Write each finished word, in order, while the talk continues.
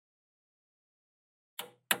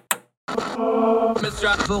With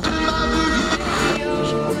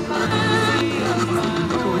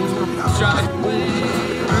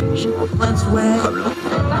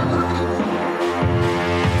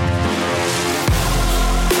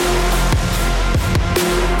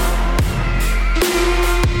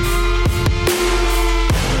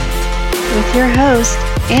your host,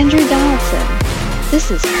 Andrew Donaldson. This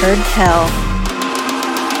is Heard Tell.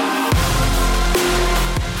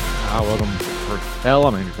 Welcome to Heard Tell.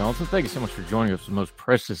 I'm Andrew Donaldson. Thank you so much for joining us. The most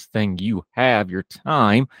precious thing you have, your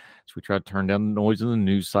time. So we try to turn down the noise of the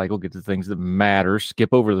news cycle, get to things that matter, skip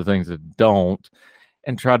over the things that don't,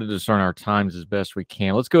 and try to discern our times as best we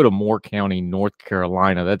can. Let's go to Moore County, North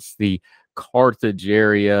Carolina. That's the Carthage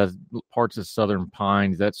area, parts of Southern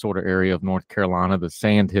Pines, that sort of area of North Carolina, the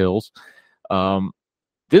Sand Hills.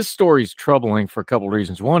 This story is troubling for a couple of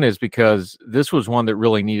reasons. One is because this was one that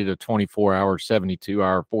really needed a 24-hour,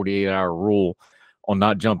 72-hour, 48-hour rule on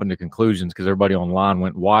not jumping to conclusions because everybody online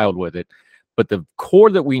went wild with it. But the core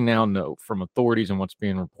that we now know from authorities and what's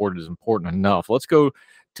being reported is important enough. Let's go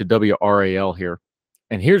to WRAL here.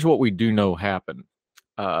 And here's what we do know happened.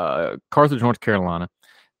 Carthage, North Carolina,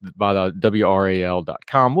 by the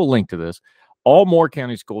WRAL.com. We'll link to this. All Moore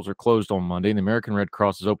County schools are closed on Monday, and the American Red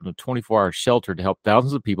Cross has opened a 24-hour shelter to help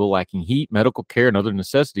thousands of people lacking heat, medical care, and other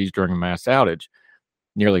necessities during a mass outage.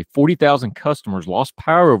 Nearly 40,000 customers lost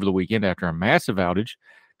power over the weekend after a massive outage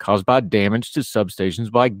caused by damage to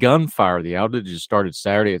substations by gunfire. The outage started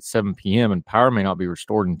Saturday at 7 p.m., and power may not be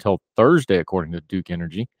restored until Thursday, according to Duke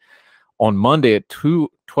Energy. On Monday at 12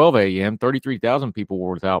 a.m., 33,000 people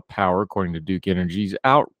were without power, according to Duke Energy's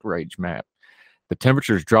outrage map. The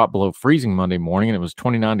temperatures dropped below freezing Monday morning, and it was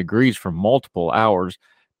 29 degrees for multiple hours.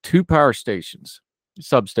 Two substations,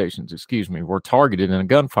 were targeted in a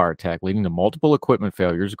gunfire attack, leading to multiple equipment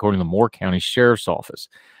failures, according to the Moore County Sheriff's Office.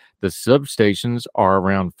 The substations are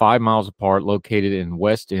around 5 miles apart, located in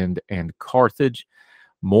West End and Carthage.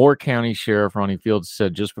 Moore County Sheriff Ronnie Fields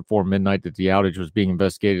said just before midnight that the outage was being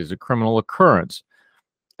investigated as a criminal occurrence.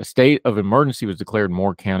 A state of emergency was declared in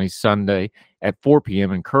Moore County Sunday at 4 p.m.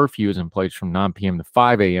 and curfew is in place from 9 p.m. to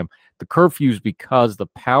 5 a.m. The curfew is because the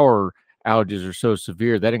power outages are so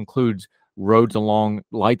severe. That includes lights along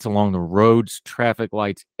the roads, traffic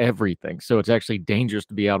lights, everything. So it's actually dangerous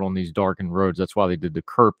to be out on these darkened roads. That's why they did the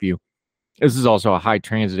curfew. This is also a high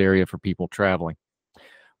transit area for people traveling.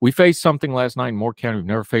 We faced something last night in Moore County we've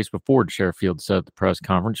never faced before, Sheriff Fields said at the press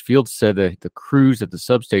conference. Fields said that the crews at the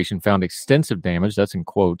substation found extensive damage, that's in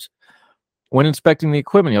quotes. When inspecting the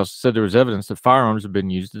equipment, he also said there was evidence that firearms have been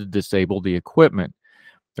used to disable the equipment.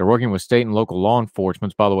 They're working with state and local law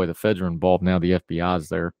enforcement. By the way, the feds are involved now. The FBI is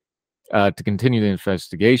there to continue the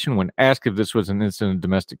investigation. When asked if this was an incident of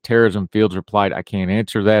domestic terrorism, Fields replied, "I can't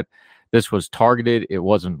answer that. This was targeted. It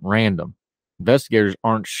wasn't random." Investigators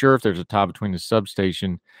aren't sure if there's a tie between the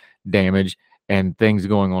substation damage and things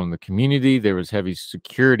going on in the community. There was heavy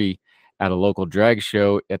security at a local drag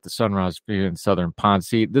show at the Sunrise in Southern Pines.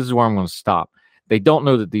 See, this is where I'm going to stop. They don't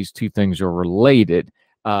know that these two things are related.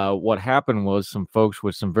 What happened was some folks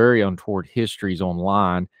with some very untoward histories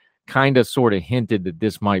online kind of sort of hinted that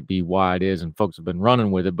this might be why it is, and folks have been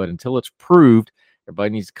running with it. But until it's proved,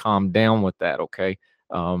 everybody needs to calm down with that, okay?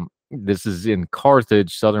 This is in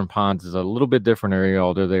Carthage. Southern Pines is a little bit different area,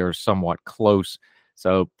 although they are somewhat close.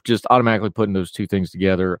 So just automatically putting those two things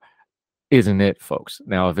together isn't it, folks.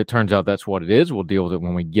 Now, if it turns out that's what it is, we'll deal with it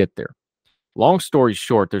when we get there. Long story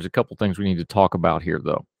short, there's a couple things we need to talk about here,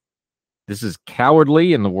 though. This is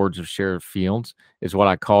cowardly, in the words of Sheriff Fields, is what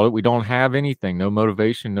I call it. We don't have anything, no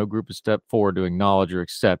motivation, no group has stepped forward to acknowledge or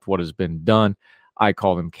accept what has been done. I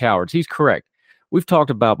call them cowards. He's correct. We've talked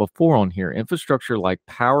about before on here, infrastructure like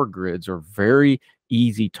power grids are very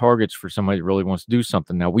easy targets for somebody that really wants to do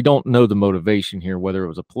something. Now, we don't know the motivation here, whether it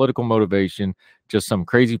was a political motivation, just some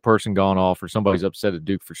crazy person gone off, or somebody's upset at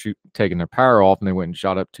Duke for taking their power off, and they went and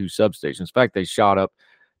shot up two substations. In fact, they shot up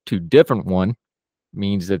two different ones.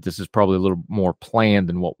 Means that this is probably a little more planned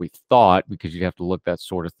than what we thought, because you have to look that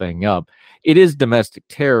sort of thing up. It is domestic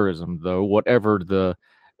terrorism, though, whatever the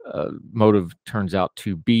motive turns out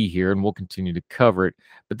to be here, and we'll continue to cover it.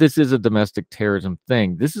 But this is a domestic terrorism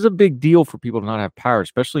thing. This is a big deal for people to not have power,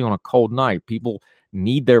 especially on a cold night. People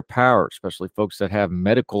need their power, especially folks that have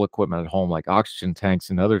medical equipment at home like oxygen tanks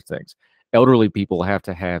and other things. Elderly people have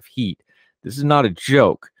to have heat. This is not a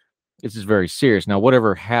joke. This is very serious. Now,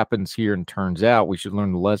 whatever happens here and turns out, we should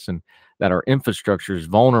learn the lesson that our infrastructure is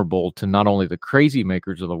vulnerable to not only the crazy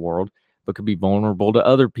makers of the world, but could be vulnerable to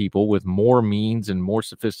other people with more means and more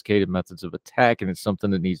sophisticated methods of attack. And it's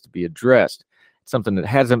something that needs to be addressed. It's something that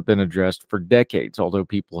hasn't been addressed for decades, although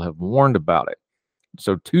people have warned about it.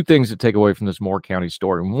 So two things to take away from this Moore County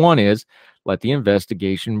story. One is let the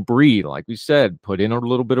investigation breathe. Like we said, put in a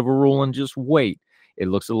little bit of a rule and just wait. It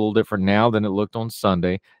looks a little different now than it looked on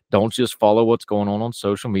Sunday. Don't just follow what's going on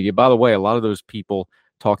social media. By the way, a lot of those people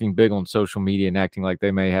talking big on social media and acting like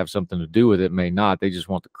they may have something to do with it may not. They just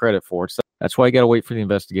want the credit for it. So that's why you got to wait for the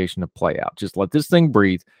investigation to play out. Just let this thing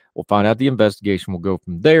breathe. We'll find out the investigation. We'll go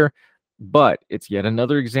from there. But it's yet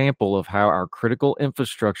another example of how our critical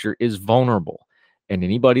infrastructure is vulnerable. And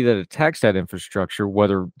anybody that attacks that infrastructure,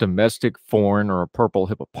 whether domestic, foreign, or a purple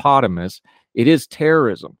hippopotamus, it is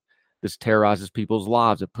terrorism. This terrorizes people's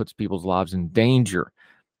lives. It puts people's lives in danger.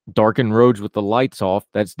 Darken roads with the lights off,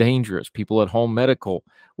 that's dangerous. People at home medical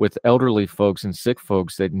with elderly folks and sick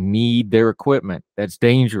folks that need their equipment, that's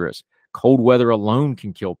dangerous. Cold weather alone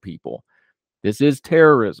can kill people. This is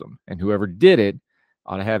terrorism, and whoever did it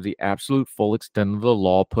ought to have the absolute full extent of the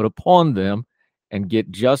law put upon them and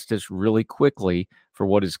get justice really quickly for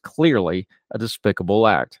what is clearly a despicable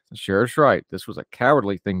act. The sheriff's right. This was a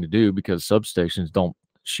cowardly thing to do because substations don't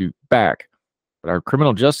shoot back. But our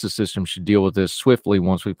criminal justice system should deal with this swiftly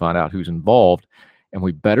once we find out who's involved, and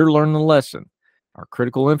we better learn the lesson. Our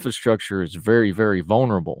critical infrastructure is very, very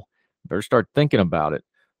vulnerable. Better start thinking about it.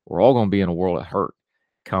 We're all going to be in a world of hurt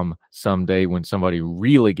come someday when somebody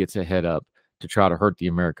really gets a head up to try to hurt the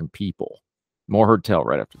American people. More Heard Tell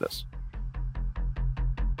right after this.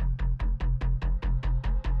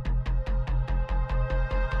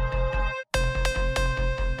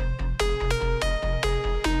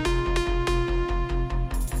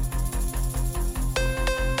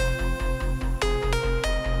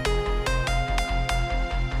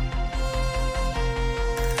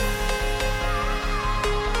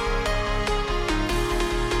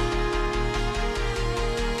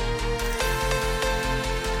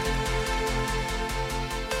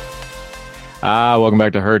 Welcome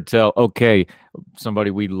back to Heard Tell. Okay,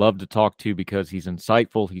 somebody we love to talk to because he's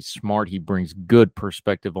insightful, he's smart, he brings good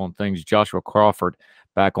perspective on things. Joshua Crawford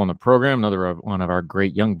back on the program, another one of our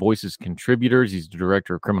great Young Voices contributors. He's the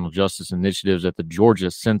Director of Criminal Justice Initiatives at the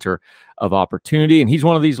Georgia Center of Opportunity, and he's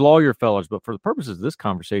one of these lawyer fellows. But for the purposes of this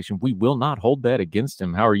conversation, we will not hold that against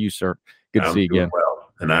him. How are you, sir? Good to see you again.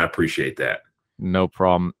 Well, and I appreciate that. No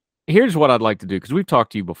problem. Here's what I'd like to do, because we've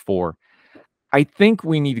talked to you before. I think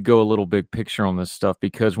we need to go a little big picture on this stuff,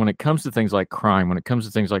 because when it comes to things like crime, when it comes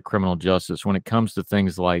to things like criminal justice, when it comes to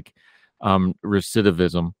things like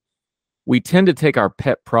recidivism, we tend to take our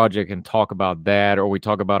pet project and talk about that, or we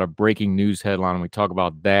talk about a breaking news headline and we talk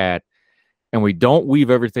about that, and we don't weave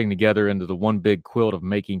everything together into the one big quilt of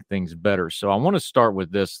making things better. So I want to start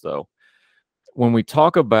with this, though. When we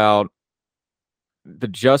talk about the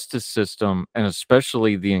justice system, and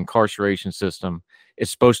especially the incarceration system, is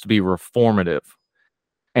supposed to be reformative,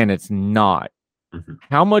 and it's not. Mm-hmm.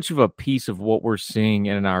 How much of a piece of what we're seeing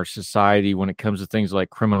in our society when it comes to things like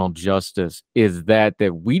criminal justice is that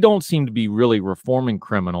we don't seem to be really reforming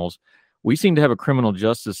criminals? We seem to have a criminal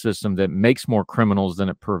justice system that makes more criminals than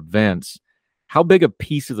it prevents. How big a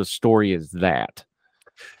piece of the story is that?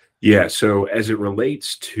 Yeah, so as it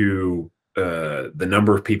relates to the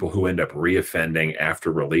number of people who end up reoffending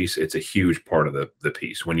after release, it's a huge part of the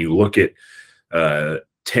piece. When you look at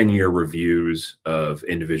 10-year reviews of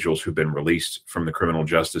individuals who've been released from the criminal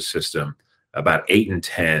justice system, about 8 in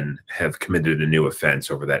 10 have committed a new offense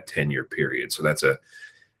over that 10-year period. So that's a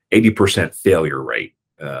 80% failure rate.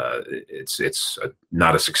 It's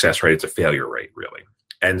not a success rate, it's a failure rate, really.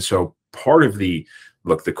 And so part of the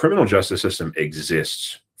criminal justice system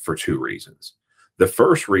exists for two reasons. The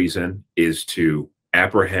first reason is to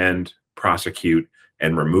apprehend, prosecute,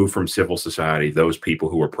 and remove from civil society those people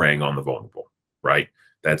who are preying on the vulnerable, right?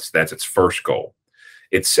 That's its first goal.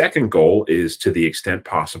 Its second goal is, to the extent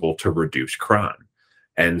possible, to reduce crime.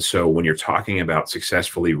 And so when you're talking about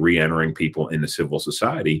successfully re-entering people into civil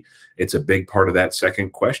society, it's a big part of that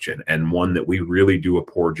second question, and one that we really do a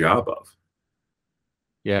poor job of.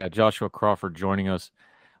 Yeah, Joshua Crawford joining us.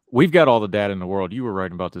 We've got all the data in the world. You were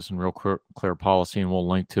writing about this in Real Clear Policy, and we'll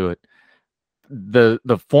link to it.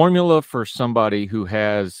 The formula for somebody who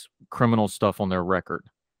has criminal stuff on their record: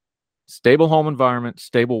 stable home environment,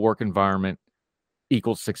 stable work environment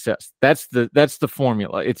equals success. That's the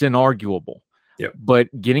formula. It's inarguable. Yep.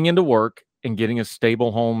 But getting into work and getting a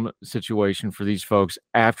stable home situation for these folks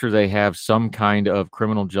after they have some kind of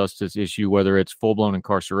criminal justice issue, whether it's full-blown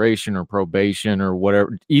incarceration or probation or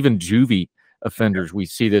whatever, even juvie offenders, we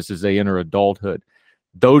see this as they enter adulthood.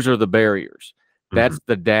 Those are the barriers. That's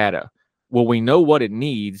the data. Well, we know what it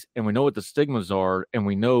needs, and we know what the stigmas are, and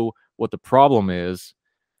we know what the problem is.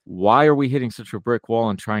 Why are we hitting such a brick wall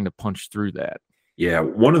and trying to punch through that? Yeah,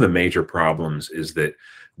 one of the major problems is that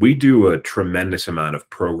we do a tremendous amount of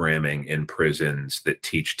programming in prisons that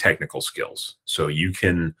teach technical skills. So you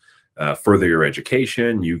can further your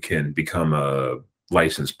education. You can become a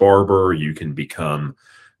licensed barber. You can become,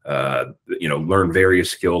 learn various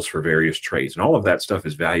skills for various trades. And all of that stuff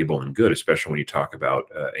is valuable and good, especially when you talk about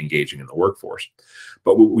engaging in the workforce.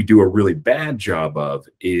 But what we do a really bad job of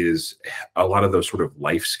is a lot of those sort of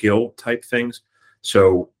life skill type things.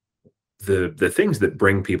 So the things that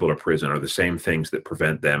bring people to prison are the same things that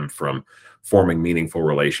prevent them from forming meaningful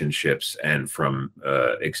relationships and from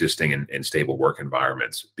existing in stable work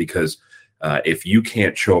environments. Because if you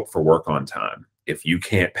can't show up for work on time, if you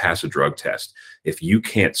can't pass a drug test, if you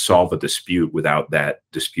can't solve a dispute without that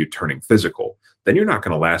dispute turning physical, then you're not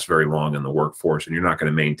going to last very long in the workforce, and you're not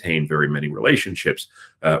going to maintain very many relationships,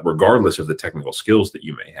 regardless of the technical skills that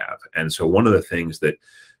you may have. And so one of the things that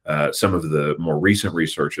some of the more recent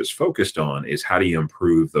research is focused on is how do you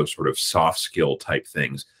improve those sort of soft skill type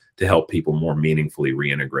things to help people more meaningfully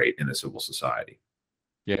reintegrate in a civil society.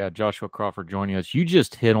 Yeah, Joshua Crawford joining us. You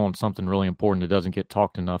just hit on something really important that doesn't get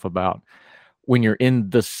talked enough about. When you're in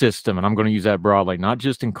the system, and I'm going to use that broadly, not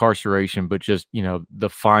just incarceration, but just, the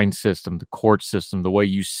fine system, the court system, the way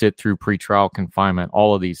you sit through pretrial confinement,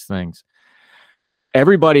 all of these things.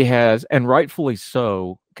 Everybody has, and rightfully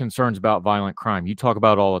so, concerns about violent crime. You talk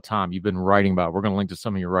about it all the time. You've been writing about it. We're going to link to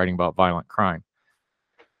some of your writing about violent crime.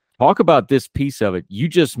 Talk about this piece of it. You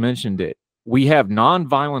just mentioned it. We have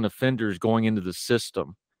nonviolent offenders going into the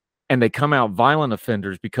system, and they come out violent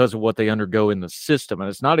offenders because of what they undergo in the system. And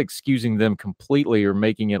it's not excusing them completely or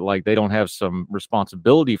making it like they don't have some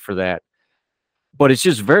responsibility for that. But it's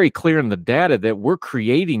just very clear in the data that we're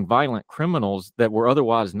creating violent criminals that were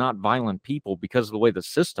otherwise not violent people because of the way the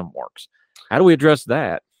system works. How do we address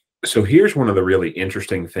that? So here's one of the really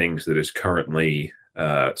interesting things that is currently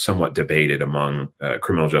somewhat debated among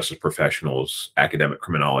criminal justice professionals, academic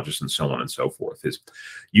criminologists, and so on and so forth, is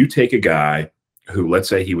you take a guy who, let's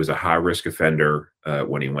say he was a high-risk offender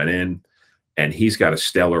when he went in, and he's got a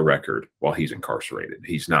stellar record while he's incarcerated.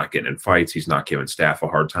 He's not getting in fights. He's not giving staff a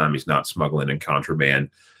hard time. He's not smuggling in contraband.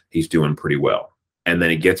 He's doing pretty well. And then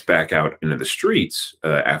he gets back out into the streets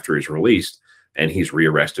after he's released, and he's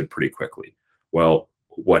rearrested pretty quickly. Well,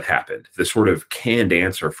 what happened? The sort of canned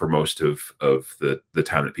answer for most of the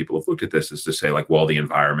time that people have looked at this is to say, like, well, the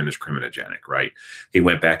environment is criminogenic, right? He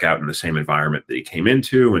went back out in the same environment that he came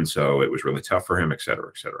into, and so it was really tough for him, et cetera,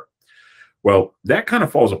 et cetera. Well, that kind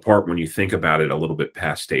of falls apart when you think about it a little bit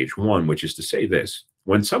past stage one, which is to say this: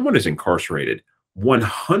 when someone is incarcerated,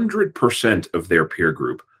 100% of their peer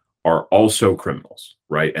group are also criminals,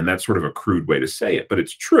 right? And that's sort of a crude way to say it, but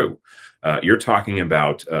it's true. You're talking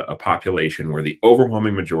about a population where the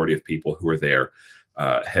overwhelming majority of people who are there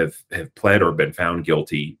have pled or been found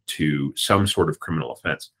guilty to some sort of criminal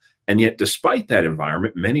offense. And yet, despite that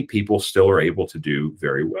environment, many people still are able to do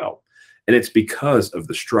very well. And it's because of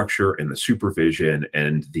the structure and the supervision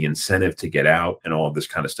and the incentive to get out and all of this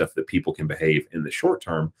kind of stuff that people can behave in the short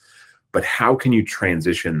term. But how can you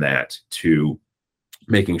transition that to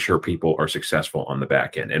making sure people are successful on the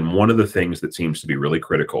back end? And one of the things that seems to be really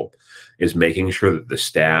critical is making sure that the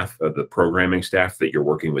staff, the programming staff that you're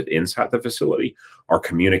working with inside the facility, are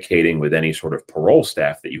communicating with any sort of parole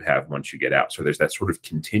staff that you have once you get out. So there's that sort of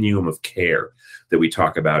continuum of care that we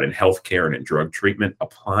talk about in healthcare and in drug treatment.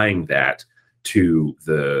 Applying that to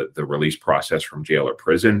the release process from jail or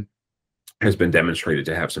prison has been demonstrated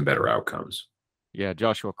to have some better outcomes. Yeah,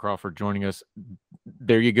 Joshua Crawford joining us.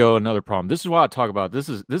 There you go, another problem. This is why I talk about this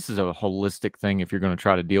is a holistic thing if you're going to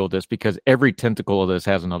try to deal with this, because every tentacle of this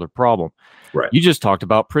has another problem. Right. You just talked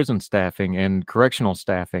about prison staffing and correctional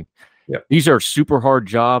staffing. Yep. These are super hard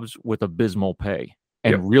jobs with abysmal pay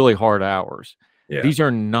and really hard hours. Yeah. These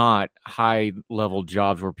are not high-level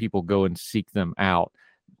jobs where people go and seek them out.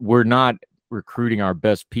 We're not recruiting our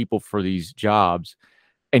best people for these jobs.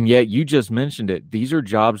 And yet you just mentioned it. These are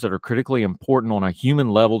jobs that are critically important on a human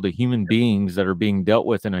level to human beings that are being dealt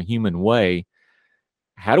with in a human way.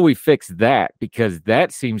 How do we fix that? Because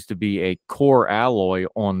that seems to be a core alloy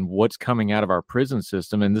on what's coming out of our prison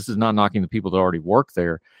system. And this is not knocking the people that already work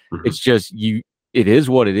there. Mm-hmm. It's just it is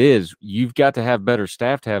what it is. You've got to have better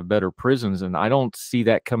staff to have better prisons. And I don't see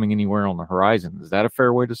that coming anywhere on the horizon. Is that a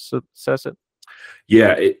fair way to assess it?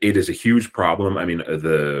 Yeah, it is a huge problem. I mean,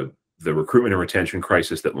 the recruitment and retention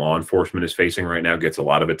crisis that law enforcement is facing right now gets a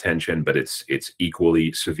lot of attention, but it's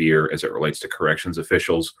equally severe as it relates to corrections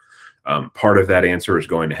officials. Part of that answer is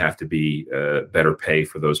going to have to be better pay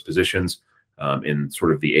for those positions in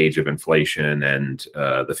sort of the age of inflation and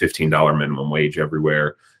the $15 minimum wage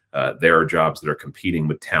everywhere. There are jobs that are competing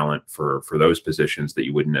with talent for those positions that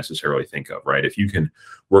you wouldn't necessarily think of, right? If you can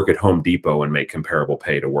work at Home Depot and make comparable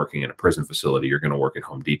pay to working in a prison facility, you're going to work at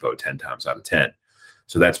Home Depot 10 times out of 10.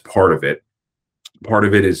 So that's part of it. Part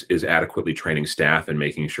of it is adequately training staff and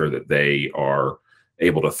making sure that they are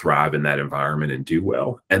able to thrive in that environment and do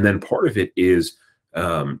well. And then part of it is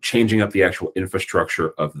changing up the actual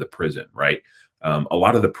infrastructure of the prison, right? A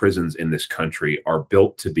lot of the prisons in this country are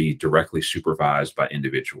built to be directly supervised by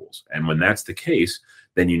individuals. And when that's the case,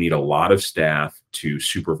 then you need a lot of staff to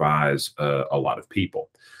supervise a lot of people.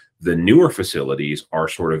 The newer facilities are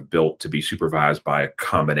sort of built to be supervised by a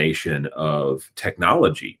combination of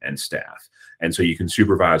technology and staff. And so you can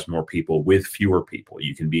supervise more people with fewer people.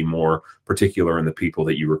 You can be more particular in the people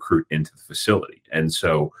that you recruit into the facility. And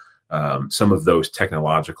so some of those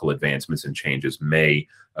technological advancements and changes may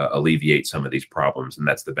alleviate some of these problems. And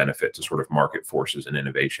that's the benefit to sort of market forces and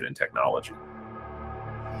innovation and technology.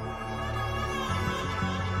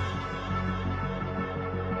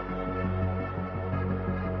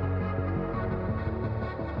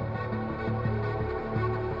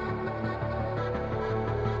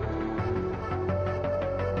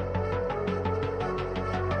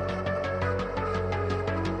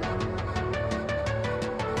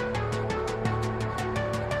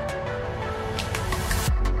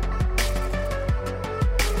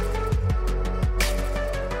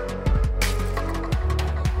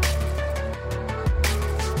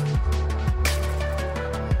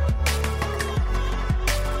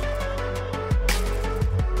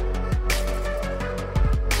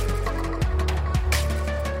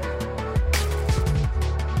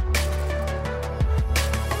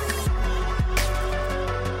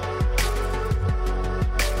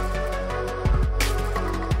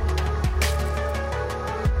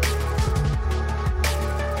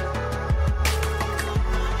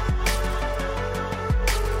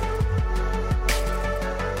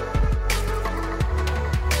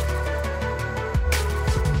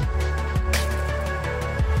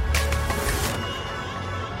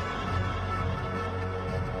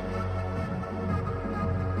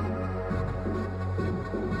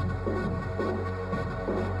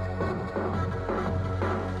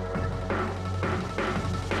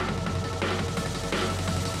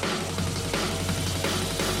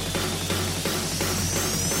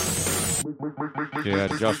 Yeah,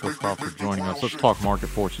 Joshua Crawford joining us. Let's talk market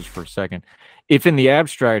forces for a second. If in the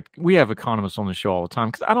abstract, we have economists on the show all the time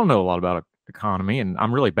because I don't know a lot about economy and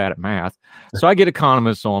I'm really bad at math. So I get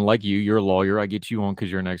economists on like you're a lawyer. I get you on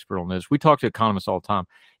because you're an expert on this. We talk to economists all the time.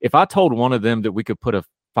 If I told one of them that we could put a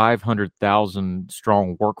 500,000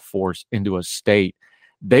 strong workforce into a state,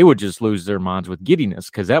 they would just lose their minds with giddiness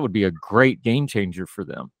because that would be a great game changer for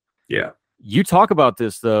them. Yeah. You talk about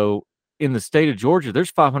this, though. In the state of Georgia,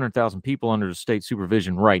 there's 500,000 people under the state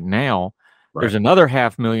supervision right now. Right. There's another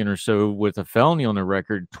 500,000 or so with a felony on their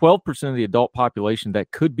record. 12% of the adult population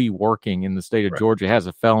that could be working in the state of Georgia has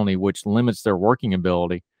a felony, which limits their working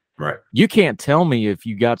ability. Right. You can't tell me if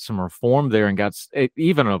you got some reform there and got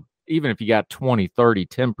even if you got 20, 30,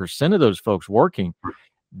 10% of those folks working,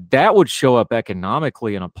 that would show up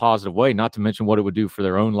economically in a positive way, not to mention what it would do for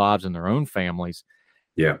their own lives and their own families.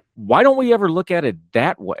 Yeah. Why don't we ever look at it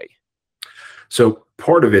that way? So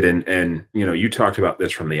part of it, and you talked about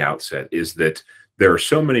this from the outset, is that there are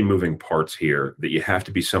so many moving parts here that you have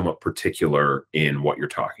to be somewhat particular in what you're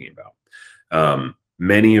talking about.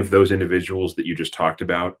 Many of those individuals that you just talked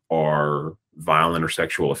about are violent or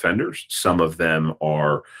sexual offenders. Some of them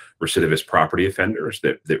are recidivist property offenders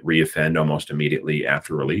that reoffend almost immediately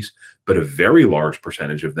after release. But a very large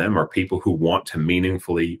percentage of them are people who want to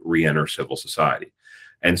meaningfully reenter civil society.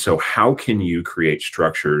 And so how can you create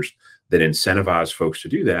structures that incentivize folks to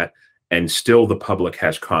do that, and still the public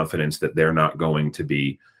has confidence that they're not going to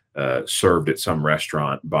be served at some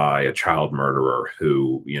restaurant by a child murderer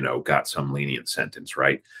who, got some lenient sentence,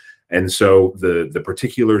 right? And so the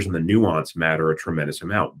particulars and the nuance matter a tremendous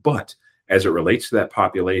amount. But as it relates to that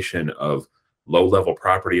population of low-level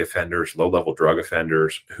property offenders, low-level drug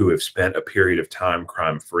offenders who have spent a period of time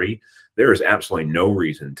crime-free, there is absolutely no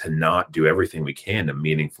reason to not do everything we can to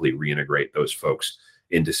meaningfully reintegrate those folks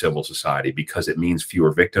into civil society, because it means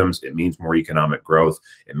fewer victims, it means more economic growth,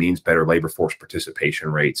 it means better labor force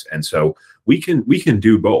participation rates. And so we can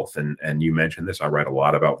do both. And you mentioned this, I write a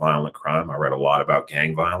lot about violent crime, I write a lot about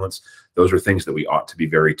gang violence. Those are things that we ought to be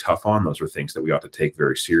very tough on. Those are things that we ought to take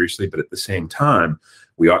very seriously. But at the same time,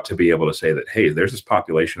 we ought to be able to say that, hey, there's this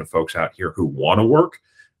population of folks out here who want to work,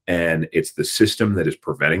 and it's the system that is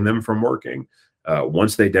preventing them from working.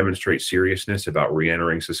 Once they demonstrate seriousness about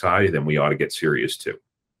reentering society, then we ought to get serious too.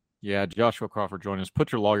 Yeah, Joshua Crawford joining us.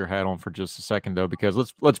 Put your lawyer hat on for just a second, though, because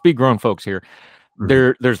let's be grown folks here.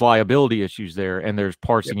 There's liability issues there, and there's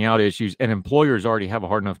parsing out issues, and employers already have a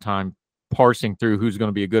hard enough time parsing through who's going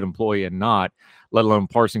to be a good employee and not, let alone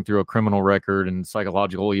parsing through a criminal record and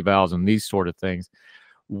psychological evals and these sort of things.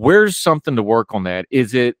 Where's something to work on that?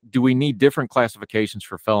 Do we need different classifications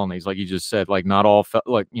for felonies? Like you just said, like not all,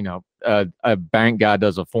 a bank guy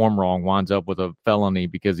does a form wrong, winds up with a felony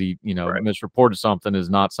because he, misreported something, is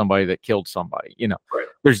not somebody that killed somebody. Right.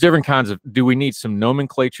 There's different kinds of, do we need some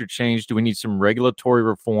nomenclature change? Do we need some regulatory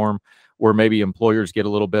reform where maybe employers get a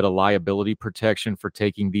little bit of liability protection for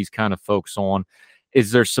taking these kind of folks on?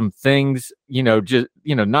 Is there some things,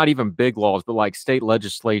 not even big laws, but like state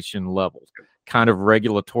legislation levels, kind of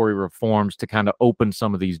regulatory reforms to kind of open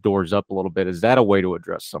some of these doors up a little bit? Is that a way to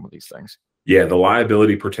address some of these things? Yeah, the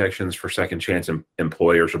liability protections for second chance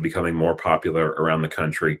employers are becoming more popular around the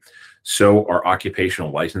country. So are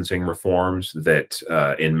occupational licensing reforms that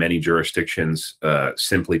in many jurisdictions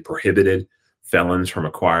simply prohibited felons from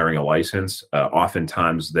acquiring a license.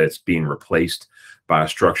 Oftentimes that's being replaced by a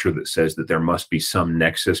structure that says that there must be some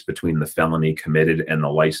nexus between the felony committed and the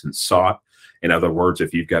license sought. In other words,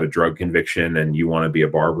 if you've got a drug conviction and you want to be a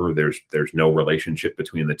barber, there's no relationship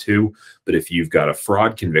between the two. But if you've got a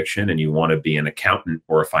fraud conviction and you want to be an accountant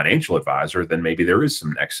or a financial advisor, then maybe there is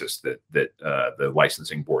some nexus that the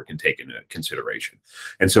licensing board can take into consideration.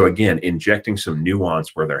 And so again, injecting some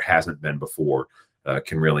nuance where there hasn't been before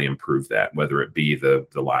can really improve that, whether it be the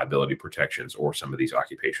liability protections or some of these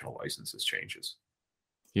occupational licenses changes.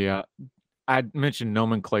 Yeah, I mentioned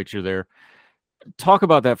nomenclature there. Talk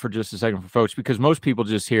about that for just a second for folks, because most people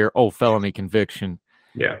just hear, felony conviction.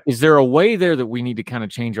 Yeah. Is there a way there that we need to kind of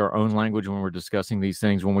change our own language when we're discussing these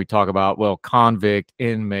things, when we talk about, convict,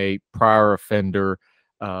 inmate, prior offender,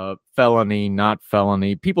 felony, not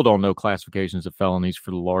felony? People don't know classifications of felonies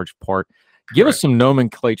for the large part. Give us some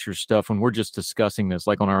nomenclature stuff when we're just discussing this,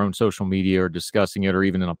 like on our own social media or discussing it, or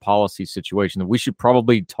even in a policy situation, that we should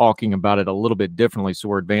probably be talking about it a little bit differently, so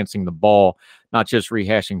we're advancing the ball, not just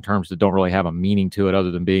rehashing terms that don't really have a meaning to it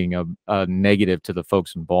other than being a negative to the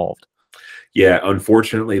folks involved. Yeah,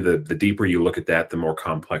 unfortunately, the deeper you look at that, the more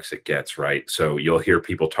complex it gets, right? So you'll hear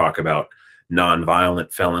people talk about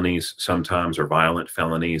nonviolent felonies sometimes, or violent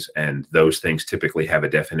felonies, and those things typically have a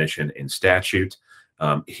definition in statute.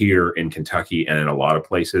 Here in Kentucky and in a lot of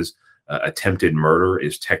places, attempted murder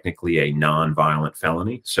is technically a non-violent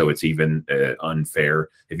felony. So it's even unfair.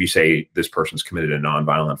 If you say this person's committed a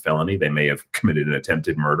non-violent felony, they may have committed an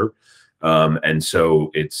attempted murder. And so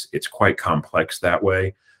it's quite complex that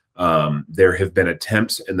way. There have been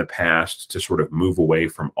attempts in the past to sort of move away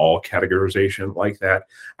from all categorization like that.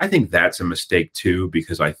 I think that's a mistake too,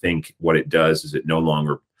 because I think what it does is it no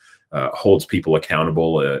longer holds people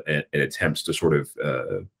accountable and attempts to sort of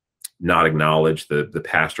not acknowledge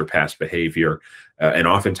the past behavior. And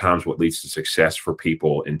oftentimes what leads to success for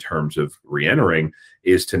people in terms of reentering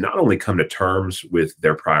is to not only come to terms with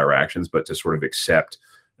their prior actions, but to sort of accept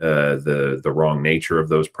the wrong nature of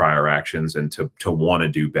those prior actions and to want to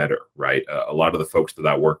do better, right? A lot of the folks that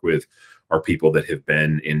I work with are people that have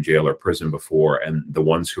been in jail or prison before, and the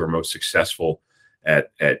ones who are most successful at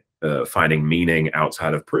finding meaning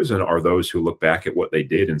outside of prison are those who look back at what they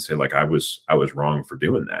did and say, like, I was wrong for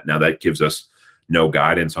doing that. Now, that gives us no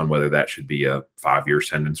guidance on whether that should be a 5-year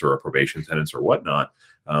sentence or a probation sentence or whatnot.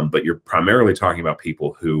 But you're primarily talking about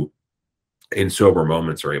people who, in sober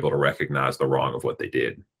moments, are able to recognize the wrong of what they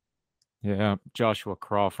did. Yeah, Joshua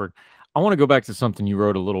Crawford. I want to go back to something you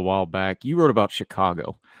wrote a little while back. You wrote about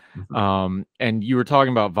Chicago, and you were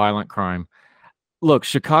talking about violent crime. Look,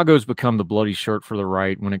 Chicago's become the bloody shirt for the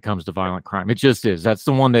right when it comes to violent crime. It just is. That's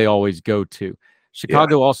the one they always go to.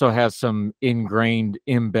 Chicago also has some ingrained,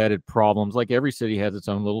 embedded problems. Like every city has its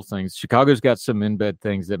own little things. Chicago's got some embedded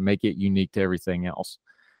things that make it unique to everything else.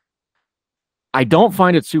 I don't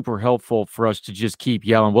find it super helpful for us to just keep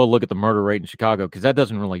yelling, well, look at the murder rate in Chicago, because that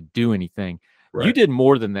doesn't really do anything. Right. You did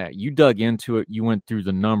more than that. You dug into it. You went through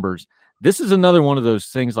the numbers. This is another one of those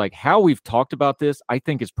things, like how we've talked about this, I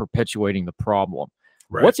think is perpetuating the problem.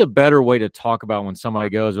 Right. What's a better way to talk about when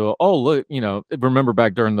somebody goes, well, oh, look, remember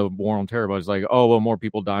back during the war on terror, I was like, oh, well, more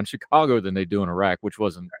people die in Chicago than they do in Iraq, which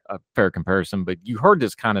wasn't a fair comparison, but you heard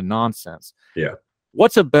this kind of nonsense. Yeah.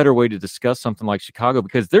 What's a better way to discuss something like Chicago?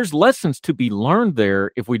 Because there's lessons to be learned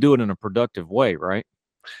there if we do it in a productive way, right?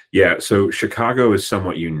 Yeah, so Chicago is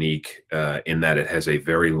somewhat unique in that it has a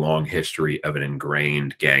very long history of an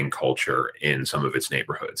ingrained gang culture in some of its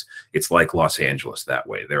neighborhoods. It's like Los Angeles that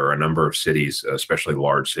way. There are a number of cities, especially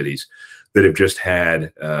large cities, that have just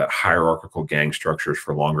had hierarchical gang structures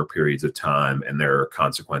for longer periods of time, and there are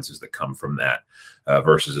consequences that come from that,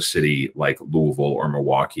 versus a city like Louisville or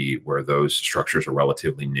Milwaukee, where those structures are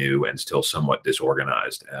relatively new and still somewhat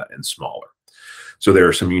disorganized and smaller. So there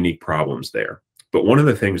are some unique problems there. But one of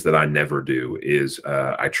the things that I never do is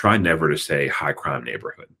I try never to say high crime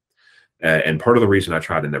neighborhood. And part of the reason I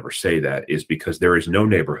try to never say that is because there is no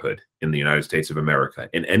neighborhood in the United States of America,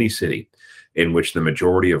 in any city, in which the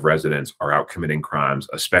majority of residents are out committing crimes,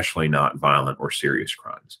 especially not violent or serious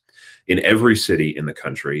crimes. In every city in the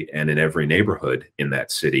country and in every neighborhood in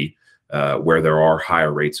that city where there are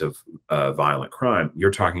higher rates of violent crime,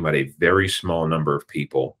 you're talking about a very small number of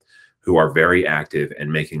people who are very active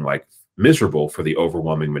and making life miserable for the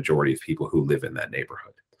overwhelming majority of people who live in that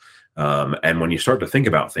neighborhood. And when you start to think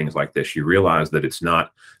about things like this, you realize that it's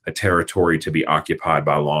not a territory to be occupied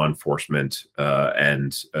by law enforcement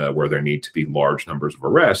and where there need to be large numbers of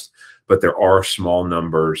arrests, but there are small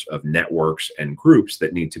numbers of networks and groups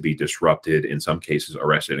that need to be disrupted, in some cases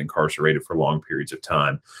arrested, incarcerated for long periods of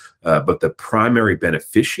time. But the primary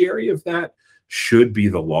beneficiary of that should be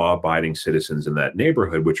the law-abiding citizens in that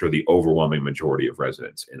neighborhood, which are the overwhelming majority of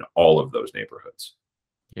residents in all of those neighborhoods.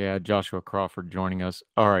 Yeah, Joshua Crawford joining us.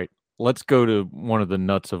 All right, let's go to one of the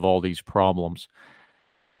nuts of all these problems.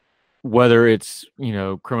 Whether it's,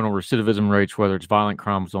 criminal recidivism rates, whether it's violent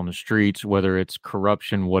crimes on the streets, whether it's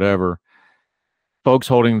corruption, whatever, folks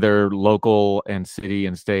holding their local and city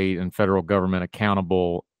and state and federal government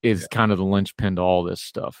accountable is kind of the linchpin to all this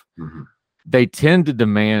stuff. Mm-hmm. They tend to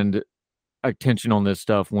demand attention on this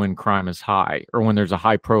stuff when crime is high, or when there's a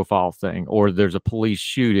high profile thing, or there's a police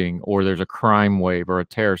shooting, or there's a crime wave or a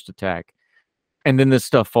terrorist attack. And then this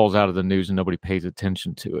stuff falls out of the news and nobody pays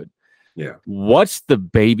attention to it. Yeah. What's the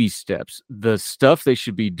baby steps, the stuff they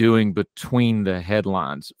should be doing between the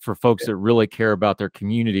headlines for folks that really care about their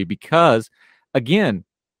community? Because again,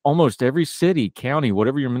 almost every city, county,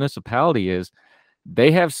 whatever your municipality is,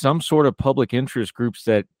 they have some sort of public interest groups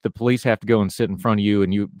that the police have to go and sit in front of you,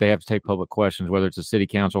 and they have to take public questions, whether it's a city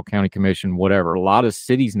council, county commission, whatever. A lot of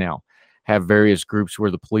cities now have various groups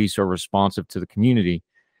where the police are responsive to the community.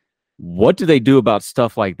 What do they do about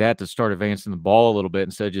stuff like that to start advancing the ball a little bit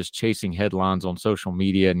instead of just chasing headlines on social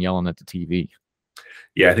media and yelling at the TV?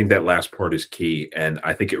 Yeah, I think that last part is key. And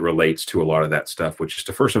I think it relates to a lot of that stuff, which is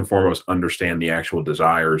to first and foremost understand the actual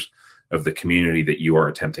desires of the community that you are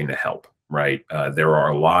attempting to help. Right. There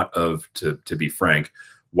are a lot of, to be frank,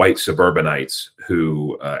 white suburbanites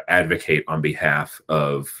who advocate on behalf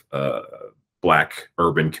of Black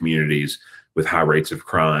urban communities with high rates of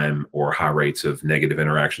crime or high rates of negative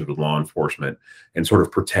interactions with law enforcement, and sort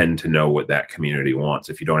of pretend to know what that community wants.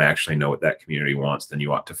 If you don't actually know what that community wants, then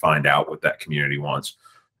you ought to find out what that community wants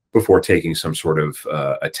before taking some sort of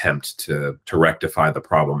attempt to rectify the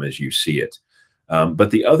problem as you see it.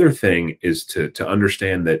 But the other thing is to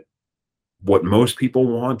understand that what most people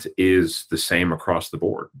want is the same across the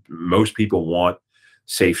board. Most people want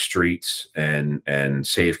safe streets and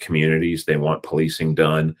safe communities. They want policing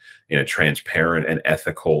done in a transparent and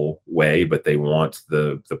ethical way, but they want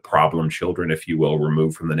the problem children, if you will,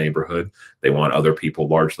 removed from the neighborhood. They want other people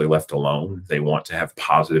largely left alone. They want to have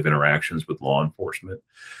positive interactions with law enforcement.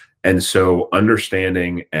 And so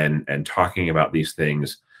understanding and talking about these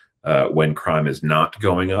things when crime is not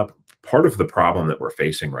going up. Part of the problem that we're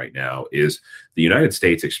facing right now is the United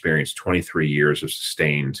States experienced 23 years of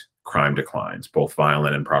sustained crime declines, both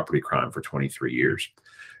violent and property crime, for 23 years.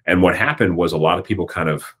 And what happened was a lot of people kind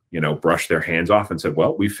of, brushed their hands off and said,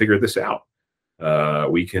 well, we figured this out.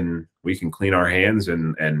 We can clean our hands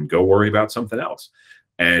and go worry about something else.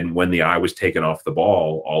 And when the eye was taken off the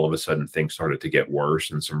ball, all of a sudden things started to get worse,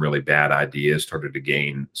 and some really bad ideas started to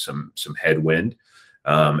gain some headwind.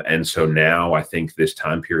 And so now I think this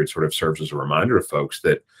time period sort of serves as a reminder to folks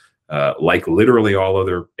that, like literally all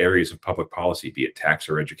other areas of public policy, be it tax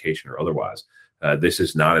or education or otherwise, this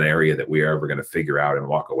is not an area that we are ever going to figure out and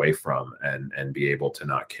walk away from and be able to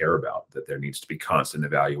not care about. That there needs to be constant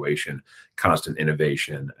evaluation, constant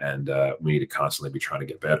innovation, and we need to constantly be trying to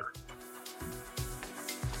get better.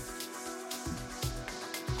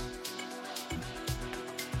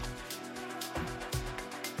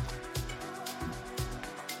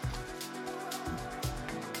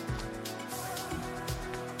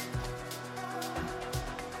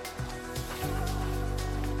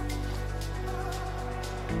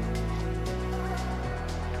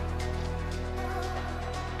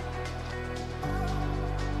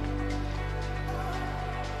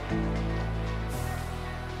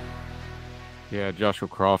 Yeah, Joshua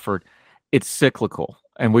Crawford. It's cyclical,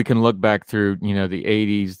 and we can look back through, the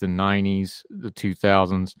 80s, the 90s, the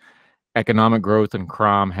 2000s, economic growth and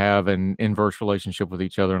crime have an inverse relationship with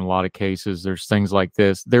each other in a lot of cases. There's things like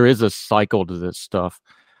this. There is a cycle to this stuff.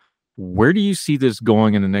 Where do you see this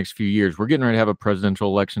going in the next few years? We're getting ready to have a presidential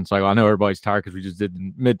election cycle. I know everybody's tired because we just did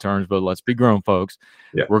midterms, but let's be grown, folks.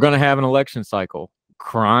 Yeah. We're going to have an election cycle.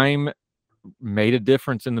 Crime made a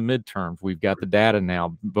difference in the midterms. We've got the data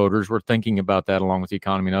now. Voters were thinking about that along with the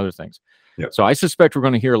economy and other things. Yep. So I suspect we're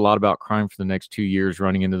going to hear a lot about crime for the next 2 years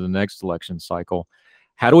running into the next election cycle.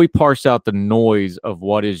 How do we parse out the noise of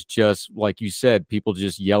what is just, like you said, people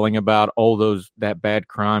just yelling about, that bad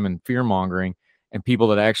crime and fear mongering, and people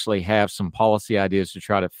that actually have some policy ideas to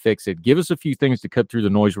try to fix it? Give us a few things to cut through the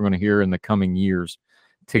noise we're going to hear in the coming years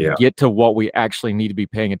to get to what we actually need to be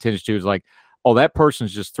paying attention to. Is like, oh, that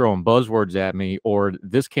person's just throwing buzzwords at me, or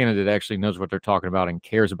this candidate actually knows what they're talking about and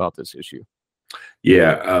cares about this issue.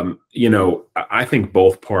 Yeah, I think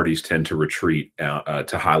both parties tend to retreat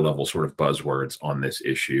to high-level sort of buzzwords on this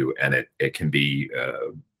issue, and it can be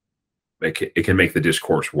it can make the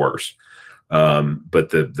discourse worse.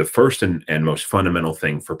 But the first and most fundamental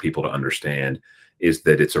thing for people to understand is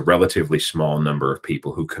that it's a relatively small number of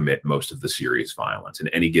people who commit most of the serious violence. In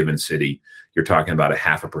any given city, you're talking about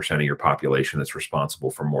 0.5% of your population that's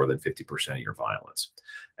responsible for more than 50% of your violence.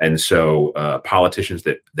 And so politicians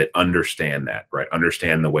that understand that, right,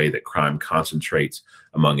 understand the way that crime concentrates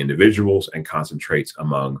among individuals and concentrates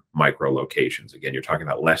among micro locations. Again, you're talking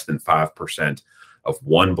about less than 5% of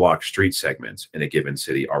one block street segments in a given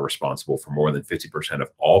city are responsible for more than 50%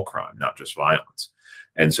 of all crime, not just violence.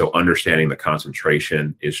 And so understanding the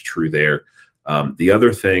concentration is true there. The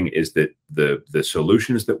other thing is that the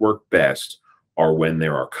solutions that work best are when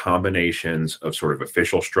there are combinations of sort of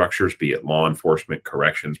official structures, be it law enforcement,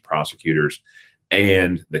 corrections, prosecutors,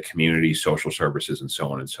 and the community, social services, and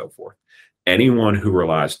so on and so forth. Anyone who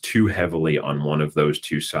relies too heavily on one of those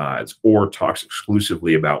two sides or talks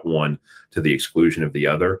exclusively about one to the exclusion of the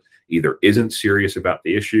other either isn't serious about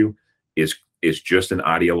the issue, is just an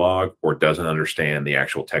ideologue, or doesn't understand the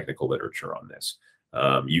actual technical literature on this.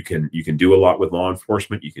 You can do a lot with law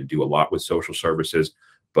enforcement, you can do a lot with social services,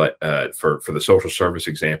 but for the social service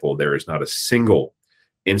example, there is not a single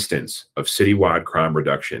instance of citywide crime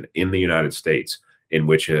reduction in the United States in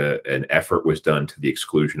which an effort was done to the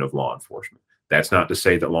exclusion of law enforcement. That's not to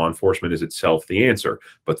say that law enforcement is itself the answer,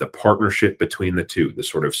 but the partnership between the two, the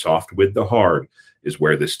sort of soft with the hard, is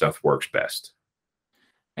where this stuff works best.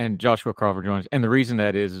 And Joshua Crawford joins. And the reason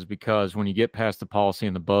that is because when you get past the policy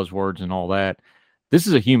and the buzzwords and all that, this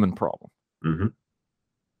is a human problem. Mm-hmm.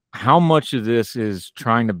 How much of this is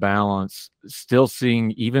trying to balance still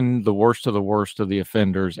seeing even the worst of the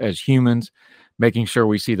offenders as humans, making sure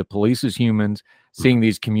we see the police as humans, seeing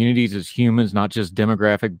these communities as humans, not just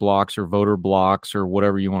demographic blocks or voter blocks or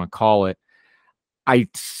whatever you want to call it. I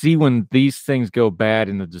see when these things go bad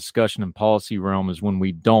in the discussion and policy realm is when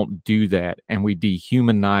we don't do that and we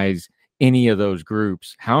dehumanize any of those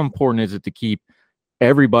groups. How important is it to keep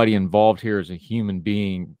everybody involved here as a human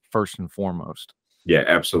being first and foremost? Yeah,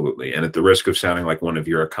 absolutely. And at the risk of sounding like one of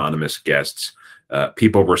your economist guests,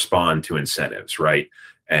 people respond to incentives, right?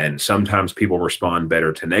 And sometimes people respond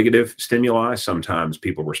better to negative stimuli. Sometimes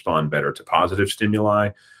people respond better to positive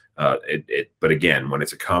stimuli. But again, when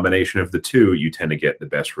it's a combination of the two, you tend to get the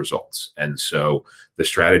best results. And so the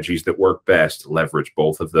strategies that work best leverage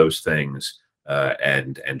both of those things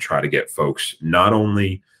and try to get folks not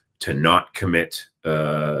only to not commit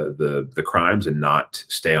the crimes and not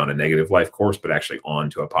stay on a negative life course, but actually on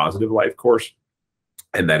to a positive life course.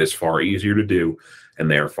 And that is far easier to do. And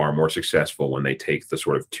they are far more successful when they take the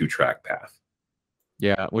sort of two-track path.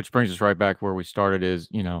 Yeah, which brings us right back where we started is,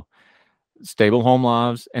 stable home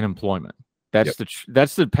lives and employment. That's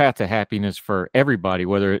that's the path to happiness for everybody,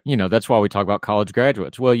 whether, that's why we talk about college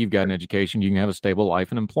graduates. Well, you've got an education, you can have a stable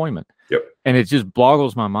life and employment. Yep. And it just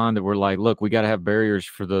boggles my mind that we're like, look, we got to have barriers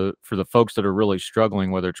for the folks that are really struggling,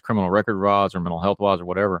 whether it's criminal record wise or mental health wise or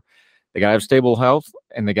whatever. They got to have stable health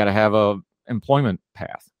and they got to have a employment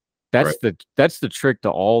path. That's the trick to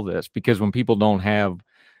all this, because when people don't have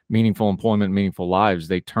meaningful employment, meaningful lives,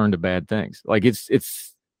 they turn to bad things. Like it's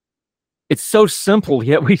so simple,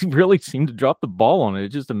 yet we really seem to drop the ball on it. It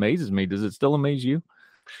just amazes me. Does it still amaze you?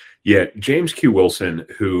 Yeah, James Q. Wilson,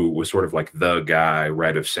 who was sort of like the guy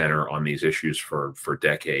right of center on these issues for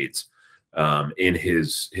decades, in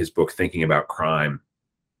his book Thinking About Crime,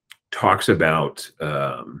 talks about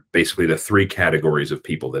basically the three categories of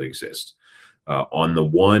people that exist. On the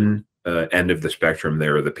one end of the spectrum,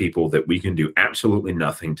 there are the people that we can do absolutely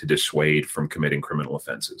nothing to dissuade from committing criminal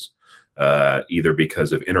offenses, either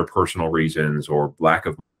because of interpersonal reasons or lack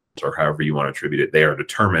of, or however you want to attribute it. They are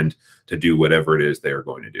determined to do whatever it is they are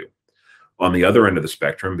going to do. On the other end of the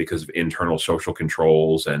spectrum, because of internal social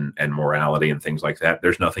controls and morality and things like that,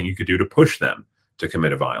 there's nothing you could do to push them to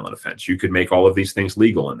commit a violent offense. You could make all of these things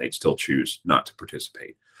legal and they'd still choose not to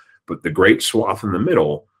participate. But the great swath in the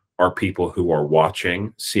middle are people who are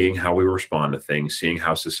watching, seeing how we respond to things, seeing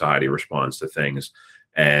how society responds to things,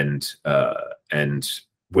 and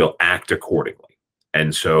will act accordingly.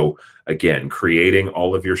 And so, again, creating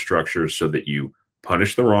all of your structures so that you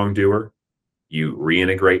punish the wrongdoer, you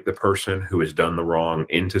reintegrate the person who has done the wrong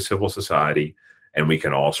into civil society, and we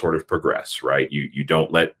can all sort of progress, right? You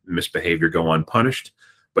don't let misbehavior go unpunished,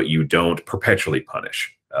 but you don't perpetually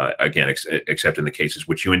punish. Again, except in the cases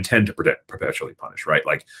which you intend to perpetually punish, right?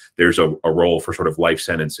 Like there's a role for sort of life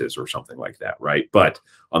sentences or something like that, right? But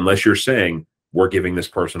unless you're saying we're giving this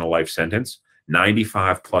person a life sentence,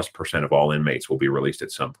 95+% of all inmates will be released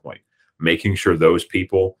at some point. Making sure those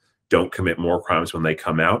people don't commit more crimes when they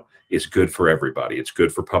come out is good for everybody. It's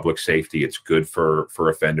good for public safety. It's good for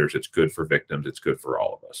offenders. It's good for victims. It's good for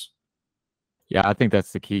all of us. Yeah, I think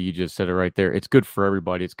that's the key. You just said it right there. It's good for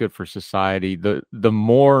everybody. It's good for society. The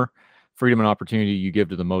more freedom and opportunity you give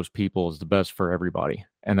to the most people is the best for everybody.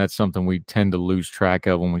 And that's something we tend to lose track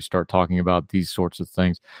of when we start talking about these sorts of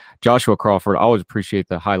things. Joshua Crawford, I always appreciate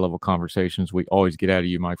the high-level conversations we always get out of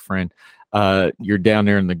you, my friend. You're down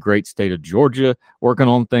there in the great state of Georgia working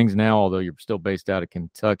on things now, although you're still based out of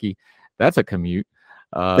Kentucky. That's a commute.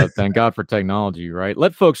 Thank God for technology, right?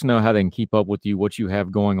 Let folks know how they can keep up with you, what you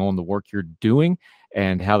have going on, the work you're doing,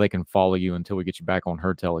 and how they can follow you until we get you back on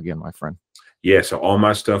Hertel again, my friend. Yeah, so all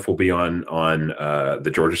my stuff will be on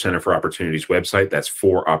the Georgia Center for Opportunity's website. That's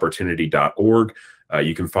foropportunity.org.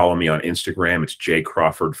 You can follow me on Instagram. It's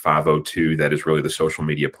jcrawford502. That is really the social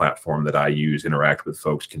media platform that I use, interact with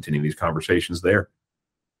folks, continue these conversations there.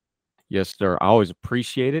 Yes, sir. I always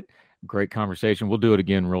appreciate it. Great conversation. We'll do it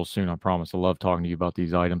again real soon, I promise. I love talking to you about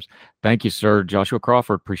these items. Thank you, sir. Joshua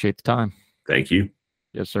Crawford, appreciate the time. Thank you.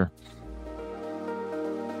 Yes, sir.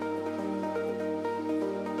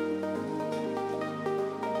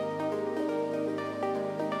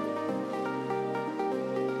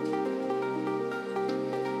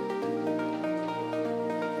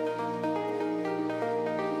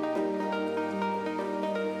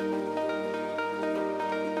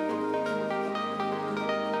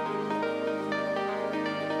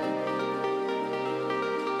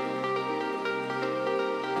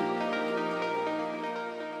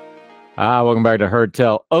 Welcome back to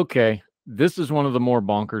Hertel. Okay, this is one of the more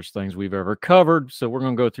bonkers things we've ever covered, so we're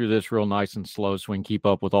going to go through this real nice and slow so we can keep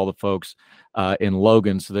up with all the folks in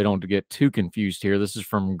Logan so they don't get too confused here. This is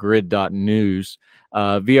from grid.news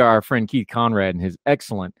via our friend Keith Conrad and his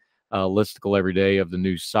excellent listicle every day of the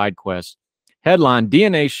news side quest. Headline,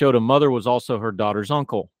 DNA showed a mother was also her daughter's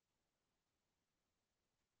uncle.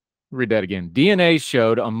 Read that again. DNA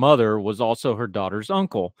showed a mother was also her daughter's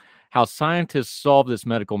uncle. How scientists solve this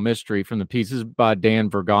medical mystery, from the pieces by Dan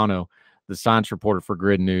Vergano, the science reporter for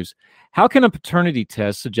Grid News. How can a paternity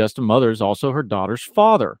test suggest a mother is also her daughter's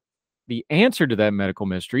father? The answer to that medical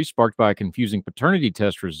mystery, sparked by a confusing paternity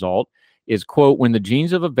test result, is, quote, when the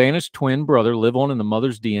genes of a vanished twin brother live on in the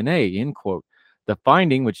mother's DNA, end quote. The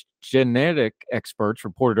finding, which genetic experts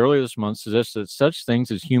reported earlier this month, suggests that such things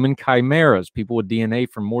as human chimeras, people with DNA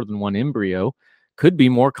from more than one embryo, could be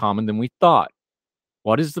more common than we thought.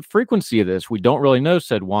 What is the frequency of this? We don't really know,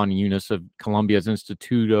 said Juan Yunes of Columbia's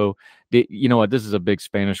Instituto. You know what? This is a big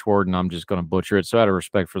Spanish word, and I'm just going to butcher it. So out of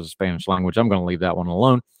respect for the Spanish language, I'm going to leave that one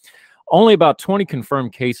alone. Only about 20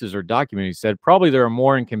 confirmed cases are documented, he said. Probably there are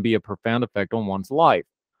more and can be a profound effect on one's life.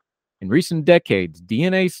 In recent decades,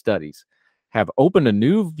 DNA studies have opened a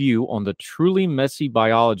new view on the truly messy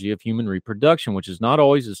biology of human reproduction, which is not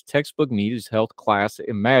always as textbook neat as health class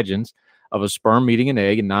imagines, of a sperm meeting an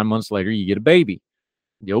egg and 9 months later you get a baby.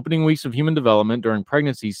 The opening weeks of human development during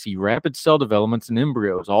pregnancy see rapid cell developments in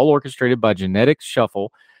embryos, all orchestrated by genetic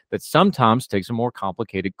shuffle that sometimes takes a more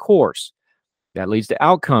complicated course. That leads to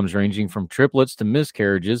outcomes ranging from triplets to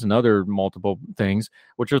miscarriages and other multiple things,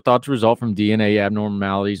 which are thought to result from DNA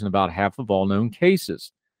abnormalities in about half of all known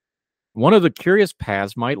cases. One of the curious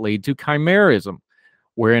paths might lead to chimerism,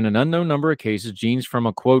 where in an unknown number of cases, genes from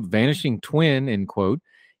a, quote, vanishing twin, end quote,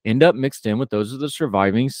 end up mixed in with those of the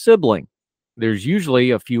surviving sibling. There's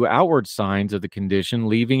usually a few outward signs of the condition,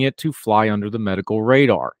 leaving it to fly under the medical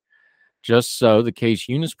radar. Just so, the case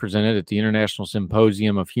Yunes presented at the International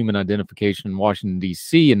Symposium of Human Identification in Washington,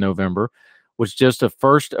 D.C. in November was just a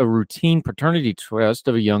routine paternity test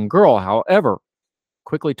of a young girl. However,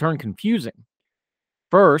 quickly turned confusing.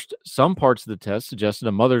 First, some parts of the test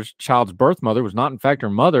suggested a child's birth mother was not in fact her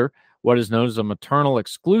mother, what is known as a maternal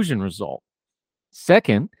exclusion result.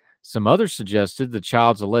 Second, Some others suggested the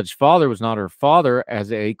child's alleged father was not her father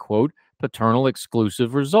as a, quote, paternal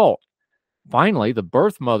exclusive result. Finally, the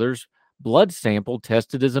birth mother's blood sample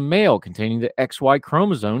tested as a male containing the XY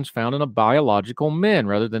chromosomes found in a biological men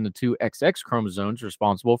rather than the two XX chromosomes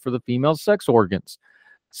responsible for the female's sex organs.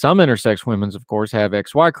 Some intersex women, of course, have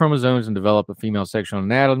XY chromosomes and develop a female sexual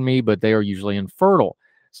anatomy, but they are usually infertile.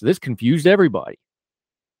 So this confused everybody.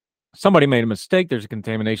 Somebody made a mistake. There's a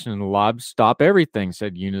contamination in the lab. Stop everything,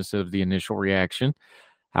 said Eunice of the initial reaction.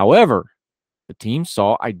 However, the team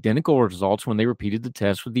saw identical results when they repeated the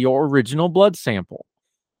test with the original blood sample.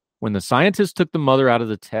 When the scientists took the mother out of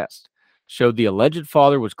the test, showed the alleged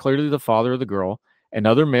father was clearly the father of the girl, and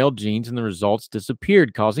other male genes in the results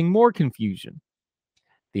disappeared, causing more confusion.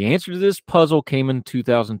 The answer to this puzzle came in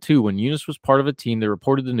 2002 when Eunice was part of a team that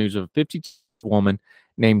reported the news of a 52-year-old woman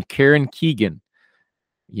named Karen Keegan.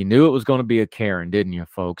 You knew it was going to be a Karen, didn't you,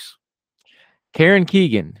 folks? Karen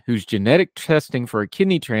Keegan, whose genetic testing for a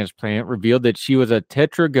kidney transplant revealed that she was a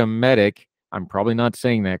tetragametic, I'm probably not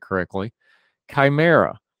saying that correctly,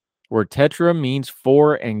 chimera, where tetra means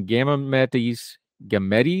four and gametes,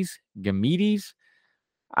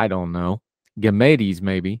 I don't know, gametes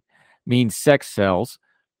maybe, means sex cells,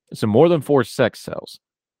 so more than 4 sex cells,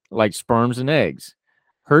 like sperms and eggs.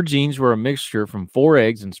 Her genes were a mixture from 4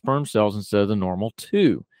 eggs and sperm cells instead of the normal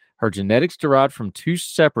 2. Her genetics derived from 2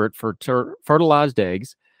 separate fertilized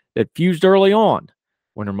eggs that fused early on.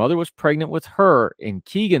 When her mother was pregnant with her, in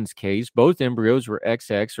Keegan's case, both embryos were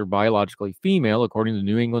XX or biologically female, according to the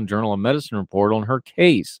New England Journal of Medicine report on her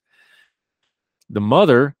case. The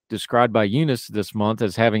mother, described by Eunice this month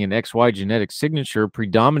as having an XY genetic signature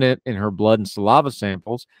predominant in her blood and saliva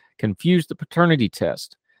samples, confused the paternity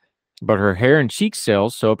test. But her hair and cheek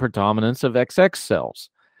cells show a predominance of XX cells.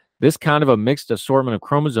 This kind of a mixed assortment of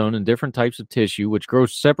chromosome and different types of tissue, which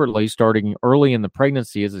grows separately starting early in the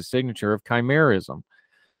pregnancy, is a signature of chimerism.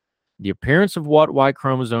 The appearance of what Y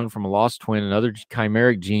chromosome from a lost twin and other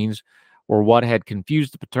chimeric genes were what had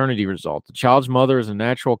confused the paternity result. The child's mother is a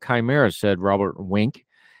natural chimera, said Robert Wink,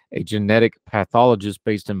 a genetic pathologist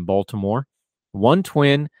based in Baltimore. One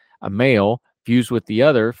twin, a male, fused with the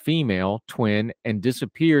other female twin and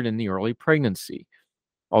disappeared in the early pregnancy.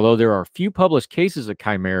 Although there are few published cases of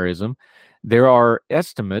chimerism, there are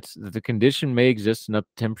estimates that the condition may exist in up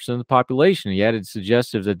to 10% of the population. He added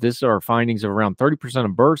suggestive that this are findings of around 30%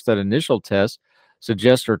 of births that initial tests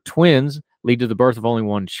suggest are twins lead to the birth of only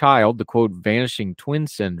one child, the quote vanishing twin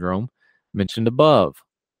syndrome mentioned above.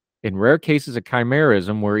 In rare cases of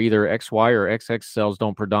chimerism, where either XY or XX cells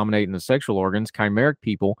don't predominate in the sexual organs, chimeric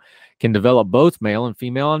people can develop both male and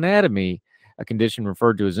female anatomy, a condition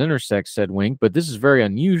referred to as intersex, said Wink, but this is very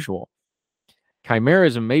unusual.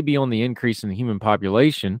 Chimerism may be on the increase in the human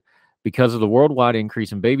population because of the worldwide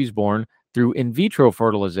increase in babies born through in vitro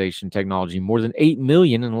fertilization technology, more than 8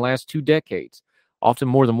 million in the last 2 decades. Often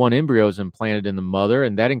more than one embryo is implanted in the mother,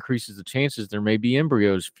 and that increases the chances there may be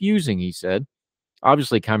embryos fusing, he said.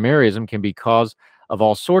 Obviously, chimerism can be cause of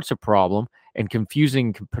all sorts of problem, and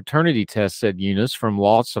confusing paternity tests, said Eunice, from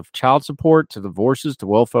loss of child support to divorces to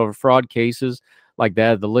welfare fraud cases like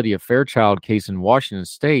that of the Lydia Fairchild case in Washington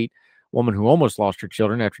State, a woman who almost lost her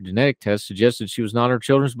children after genetic tests suggested she was not her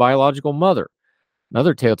children's biological mother.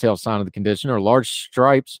 Another telltale sign of the condition are large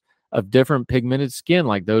stripes of different pigmented skin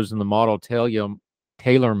like those in the model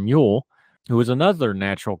Taylor Mule, who is another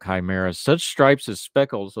natural chimera. Such stripes as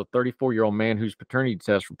speckles, a 34-year-old man whose paternity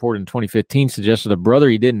test reported in 2015 suggested a brother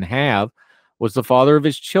he didn't have was the father of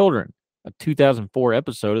his children. A 2004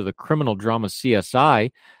 episode of the criminal drama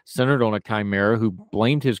CSI centered on a chimera who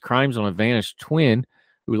blamed his crimes on a vanished twin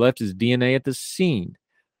who left his DNA at the scene.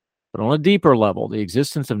 But on a deeper level, the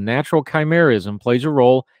existence of natural chimerism plays a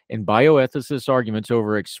role in bioethicists' arguments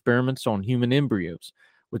over experiments on human embryos,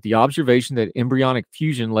 with the observation that embryonic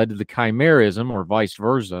fusion led to the chimerism, or vice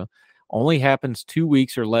versa, only happens 2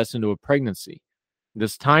 weeks or less into a pregnancy.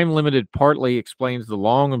 This time-limited partly explains the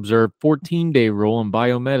long-observed 14-day rule in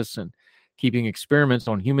biomedicine, keeping experiments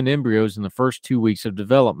on human embryos in the first 2 weeks of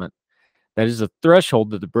development. That is a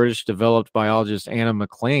threshold that the British-developed biologist Anna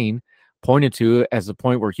McLean pointed to as the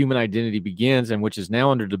point where human identity begins and which is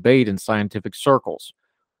now under debate in scientific circles.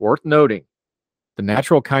 Worth noting, the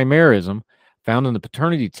natural chimerism found in the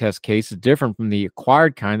paternity test case is different from the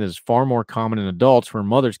acquired kind that is far more common in adults, where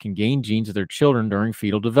mothers can gain genes of their children during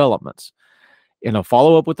fetal developments. In a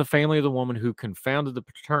follow-up with the family of the woman who confounded the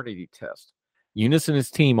paternity test, Eunice and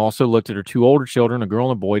his team also looked at her 2 older children, a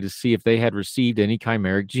girl and a boy, to see if they had received any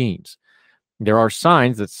chimeric genes. There are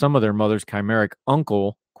signs that some of their mother's chimeric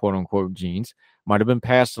uncle, quote-unquote, genes might have been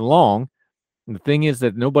passed along, And the thing is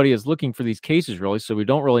that nobody is looking for these cases really, so we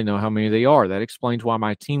don't really know how many they are. That explains why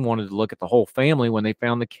my team wanted to look at the whole family when they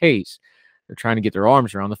found the case. They're trying to get their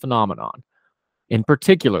arms around the phenomenon. In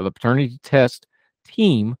particular, the paternity test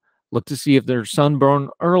team looked to see if their son born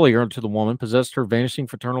earlier to the woman possessed her vanishing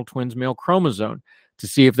fraternal twin's male chromosome, to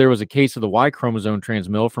see if there was a case of the Y chromosome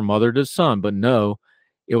transmittal from mother to son. But no,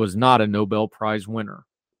 it was not a Nobel Prize winner.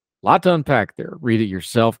 A lot to unpack there. Read it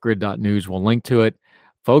yourself. Grid.news will link to it.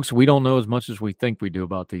 Folks, we don't know as much as we think we do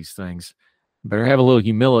about these things. Better have a little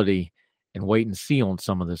humility and wait and see on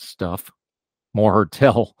some of this stuff. More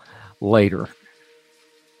Hertel later.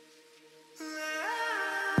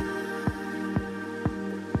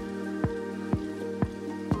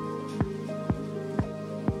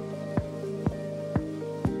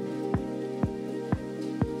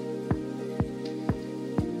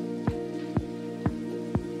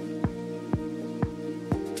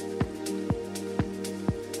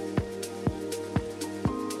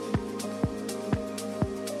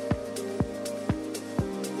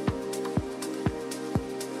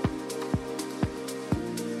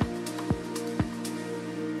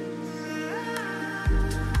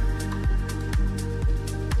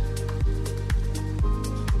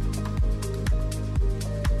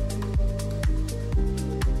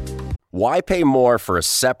 Why pay more for a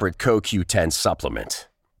separate CoQ10 supplement?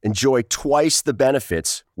 Enjoy twice the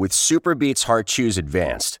benefits with SuperBeets Heart Chews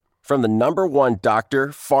Advanced from the #1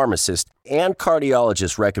 doctor, pharmacist, and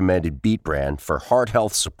cardiologist recommended Beet brand for heart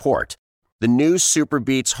health support. The new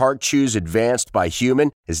SuperBeets Heart Chews Advanced by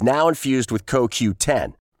Human is now infused with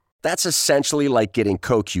CoQ10. That's essentially like getting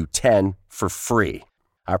CoQ10 for free.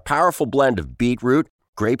 Our powerful blend of beetroot,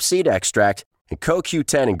 grapeseed extract, and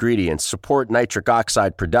CoQ10 ingredients support nitric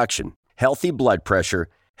oxide production, healthy blood pressure,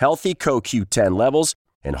 healthy CoQ10 levels,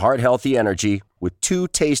 and heart-healthy energy with 2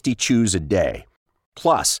 tasty chews a day.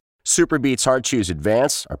 Plus, SuperBeets Heart Chews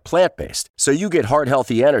Advance are plant-based, so you get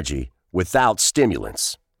heart-healthy energy without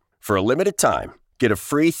stimulants. For a limited time, get a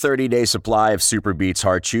free 30-day supply of SuperBeets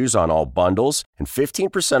Heart Chews on all bundles and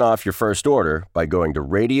 15% off your first order by going to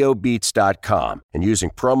RadioBeets.com and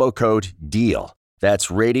using promo code DEAL.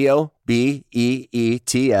 That's Radio, BEETS.com,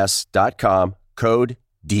 code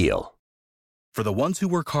DEAL. For the ones who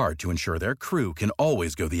work hard to ensure their crew can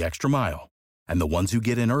always go the extra mile, and the ones who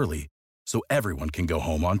get in early so everyone can go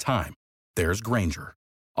home on time, there's Grainger,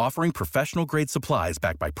 offering professional-grade supplies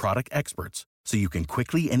backed by product experts so you can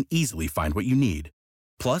quickly and easily find what you need.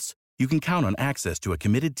 Plus, you can count on access to a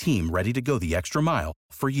committed team ready to go the extra mile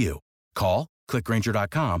for you. Call, click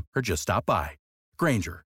Grainger.com, or just stop by.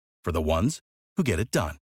 Grainger, for the ones who get it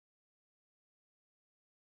done.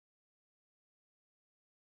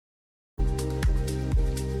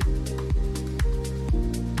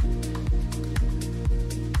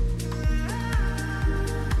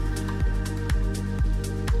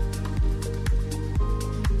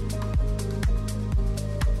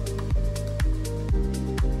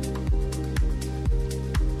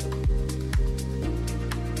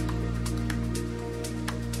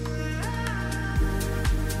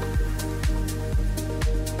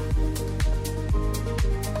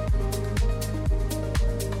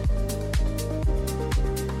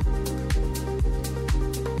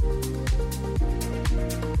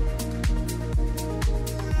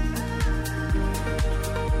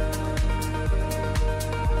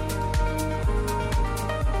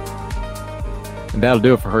 And that'll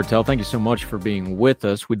do it for Hertel. Thank you so much for being with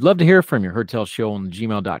us. We'd love to hear from you. HertelShow on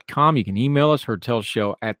gmail.com. You can email us,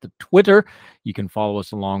 HertelShow at the Twitter. You can follow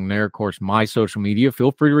us along there. Of course, my social media.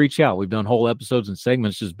 Feel free to reach out. We've done whole episodes and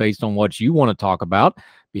segments just based on what you want to talk about.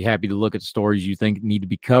 Be happy to look at stories you think need to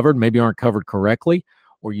be covered, maybe aren't covered correctly,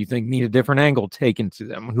 or you think need a different angle taken to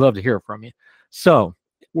them. We'd love to hear from you. So,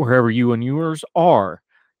 wherever you and yours are,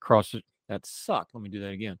 that sucked. Let me do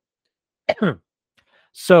that again.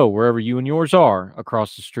 So, wherever you and yours are,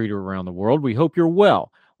 across the street or around the world, we hope you're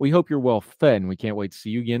well. We hope you're well fed, and we can't wait to see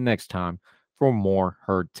you again next time for more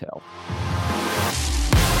Hertel.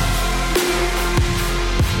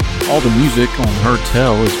 All the music on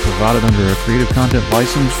Hertel is provided under a Creative Content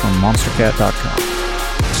license from MonsterCat.com.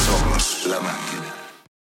 Somos la máquina.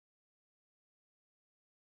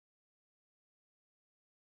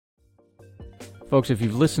 Folks, if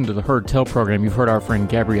you've listened to the Hertel program, you've heard our friend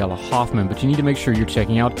Gabriella Hoffman, but you need to make sure you're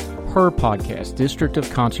checking out her podcast, District of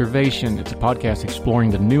Conservation. It's a podcast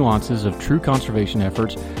exploring the nuances of true conservation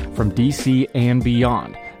efforts from D.C. and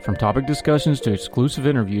beyond. From topic discussions to exclusive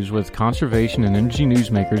interviews with conservation and energy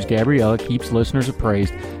newsmakers, Gabriella keeps listeners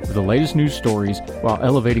appraised of the latest news stories while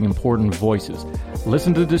elevating important voices.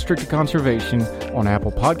 Listen to District of Conservation on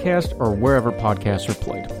Apple Podcasts or wherever podcasts are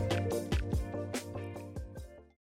played.